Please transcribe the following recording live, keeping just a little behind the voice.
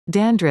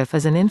Dandruff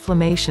is an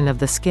inflammation of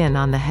the skin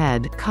on the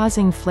head,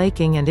 causing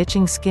flaking and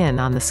itching skin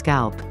on the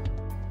scalp.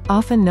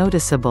 Often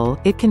noticeable,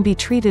 it can be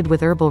treated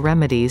with herbal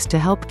remedies to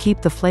help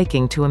keep the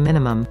flaking to a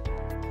minimum.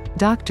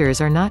 Doctors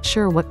are not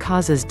sure what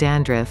causes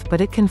dandruff, but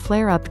it can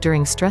flare up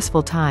during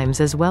stressful times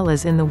as well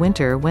as in the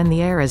winter when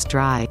the air is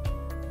dry.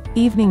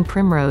 Evening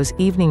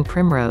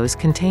Primrose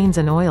contains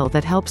an oil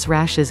that helps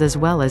rashes as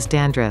well as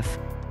dandruff.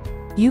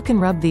 You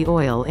can rub the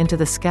oil into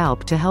the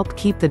scalp to help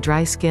keep the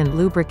dry skin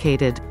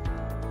lubricated.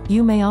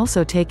 You may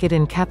also take it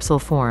in capsule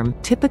form,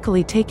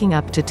 typically taking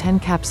up to 10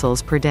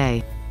 capsules per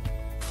day.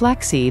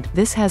 Flaxseed,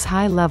 this has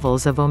high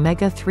levels of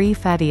omega-3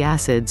 fatty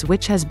acids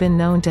which has been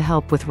known to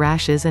help with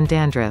rashes and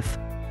dandruff.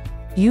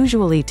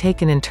 Usually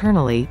taken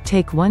internally,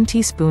 take 1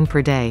 teaspoon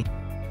per day.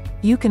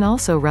 You can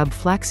also rub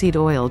flaxseed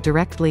oil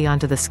directly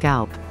onto the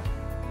scalp.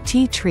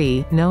 Tea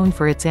tree, known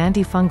for its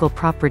anti-fungal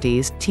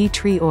properties, tea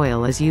tree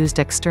oil is used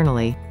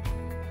externally.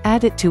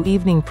 Add it to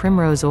evening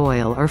primrose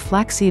oil or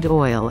flaxseed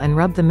oil and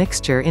rub the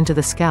mixture into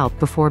the scalp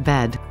before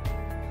bed.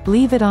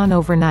 Leave it on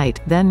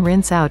overnight, then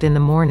rinse out in the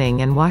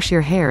morning and wash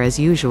your hair as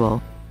usual.